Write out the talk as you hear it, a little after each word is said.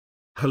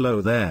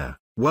Hello there,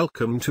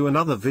 welcome to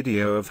another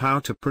video of How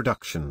to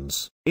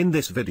Productions. In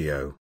this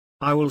video,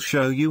 I will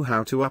show you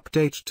how to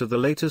update to the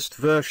latest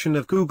version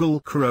of Google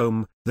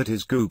Chrome, that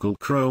is Google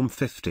Chrome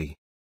 50.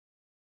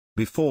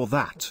 Before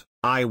that,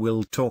 I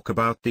will talk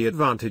about the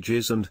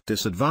advantages and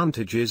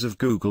disadvantages of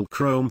Google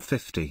Chrome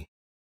 50.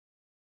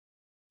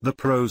 The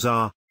pros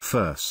are,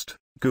 first,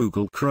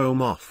 Google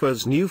Chrome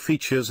offers new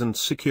features and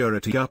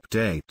security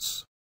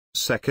updates.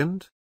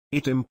 Second,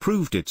 it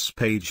improved its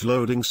page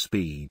loading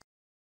speed.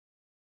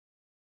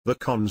 The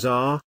cons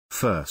are,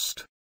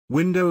 first,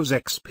 Windows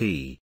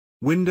XP,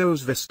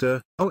 Windows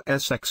Vista,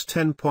 OS X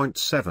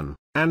 10.7,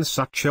 and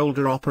such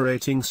older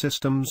operating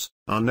systems,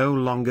 are no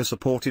longer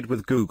supported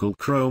with Google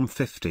Chrome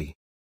 50.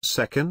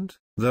 Second,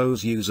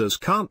 those users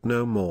can't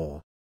no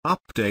more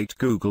update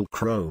Google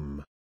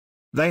Chrome.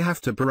 They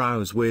have to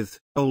browse with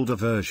older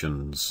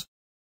versions.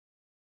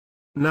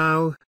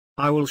 Now,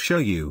 I will show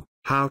you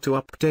how to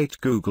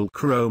update Google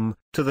Chrome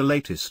to the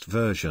latest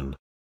version.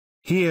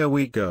 Here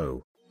we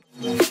go.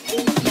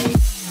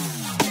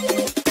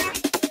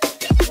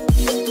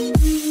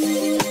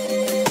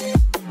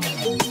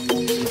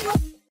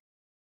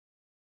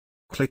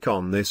 Click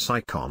on this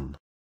icon.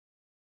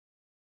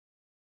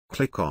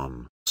 Click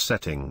on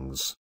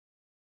Settings.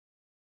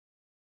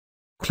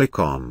 Click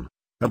on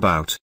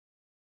About.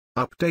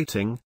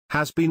 Updating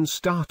has been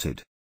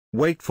started.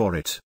 Wait for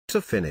it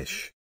to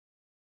finish.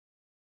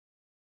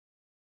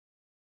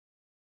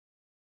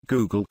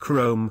 Google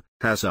Chrome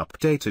has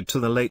updated to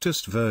the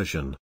latest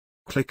version.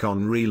 Click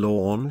on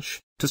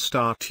Relaunch to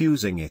start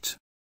using it.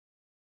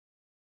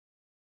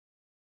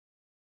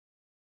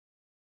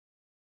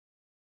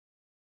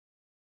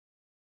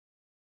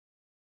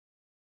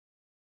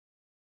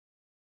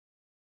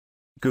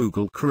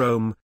 Google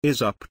Chrome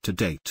is up to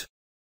date.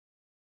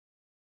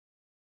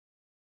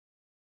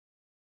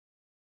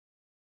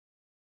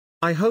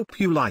 I hope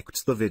you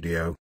liked the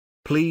video.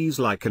 Please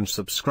like and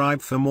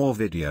subscribe for more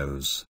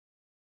videos.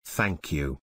 Thank you.